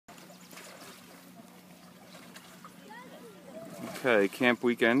Okay, camp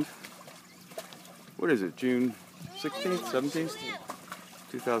weekend. What is it, June 16th, 17th,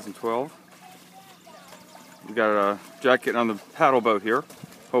 2012? We got Jack getting on the paddle boat here,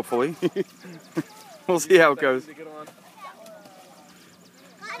 hopefully. We'll see how it goes.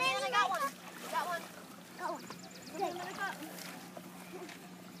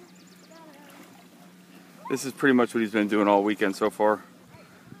 This is pretty much what he's been doing all weekend so far.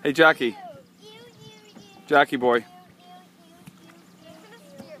 Hey, Jackie. Jackie boy.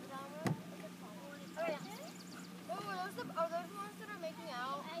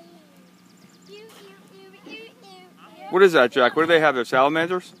 What is that, Jack? What do they have there?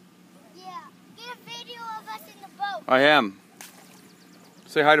 Salamanders? Yeah. Get a video of us in the boat. I am.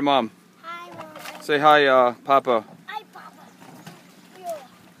 Say hi to Mom. Hi, Mom. Say hi, Papa. Hi, Papa. Yo,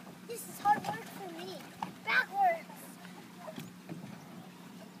 this is hard work for me. Backwards.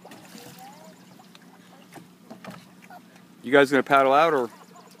 You guys gonna paddle out, or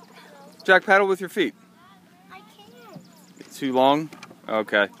Jack, paddle with your feet? I can't. It's too long?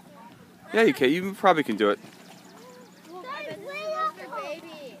 Okay. Yeah, you can. You probably can do it.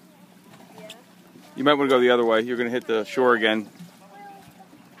 You might want to go the other way. You're going to hit the shore again.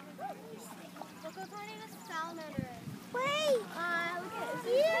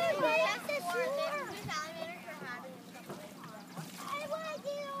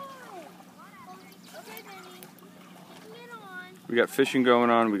 We got fishing going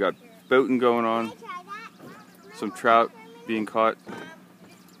on. We got boating going on. Some trout being caught.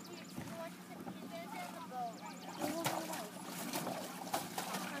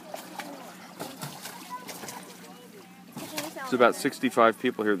 There's about 65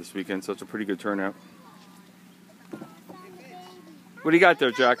 people here this weekend, so it's a pretty good turnout. What do you got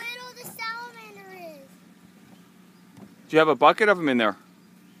there, Jack? Do you have a bucket of them in there?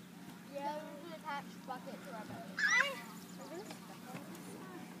 Yeah, we're going to attach a bucket to our boat.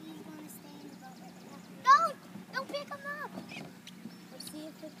 He's going to stay in the boat right now. Don't pick him up. Let's see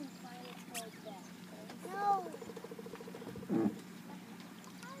if we can find it towards that. No.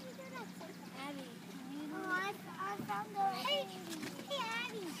 Abby. Oh, I found the... Hey,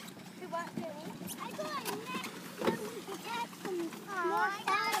 Abby. I got a net so we can catch some more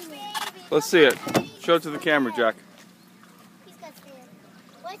baby. Let's see it. Show it to the camera, Jack. He's got sand.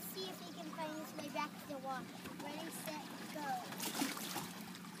 Let's see if he can find his way back to the water. Ready, set, go.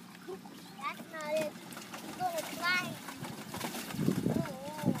 That's not it. He's going to climb.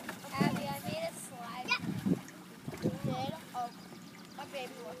 Oh, Abby, I made a slide. Yeah. You did? Oh, my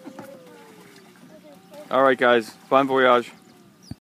baby was. All right, guys. Bon voyage.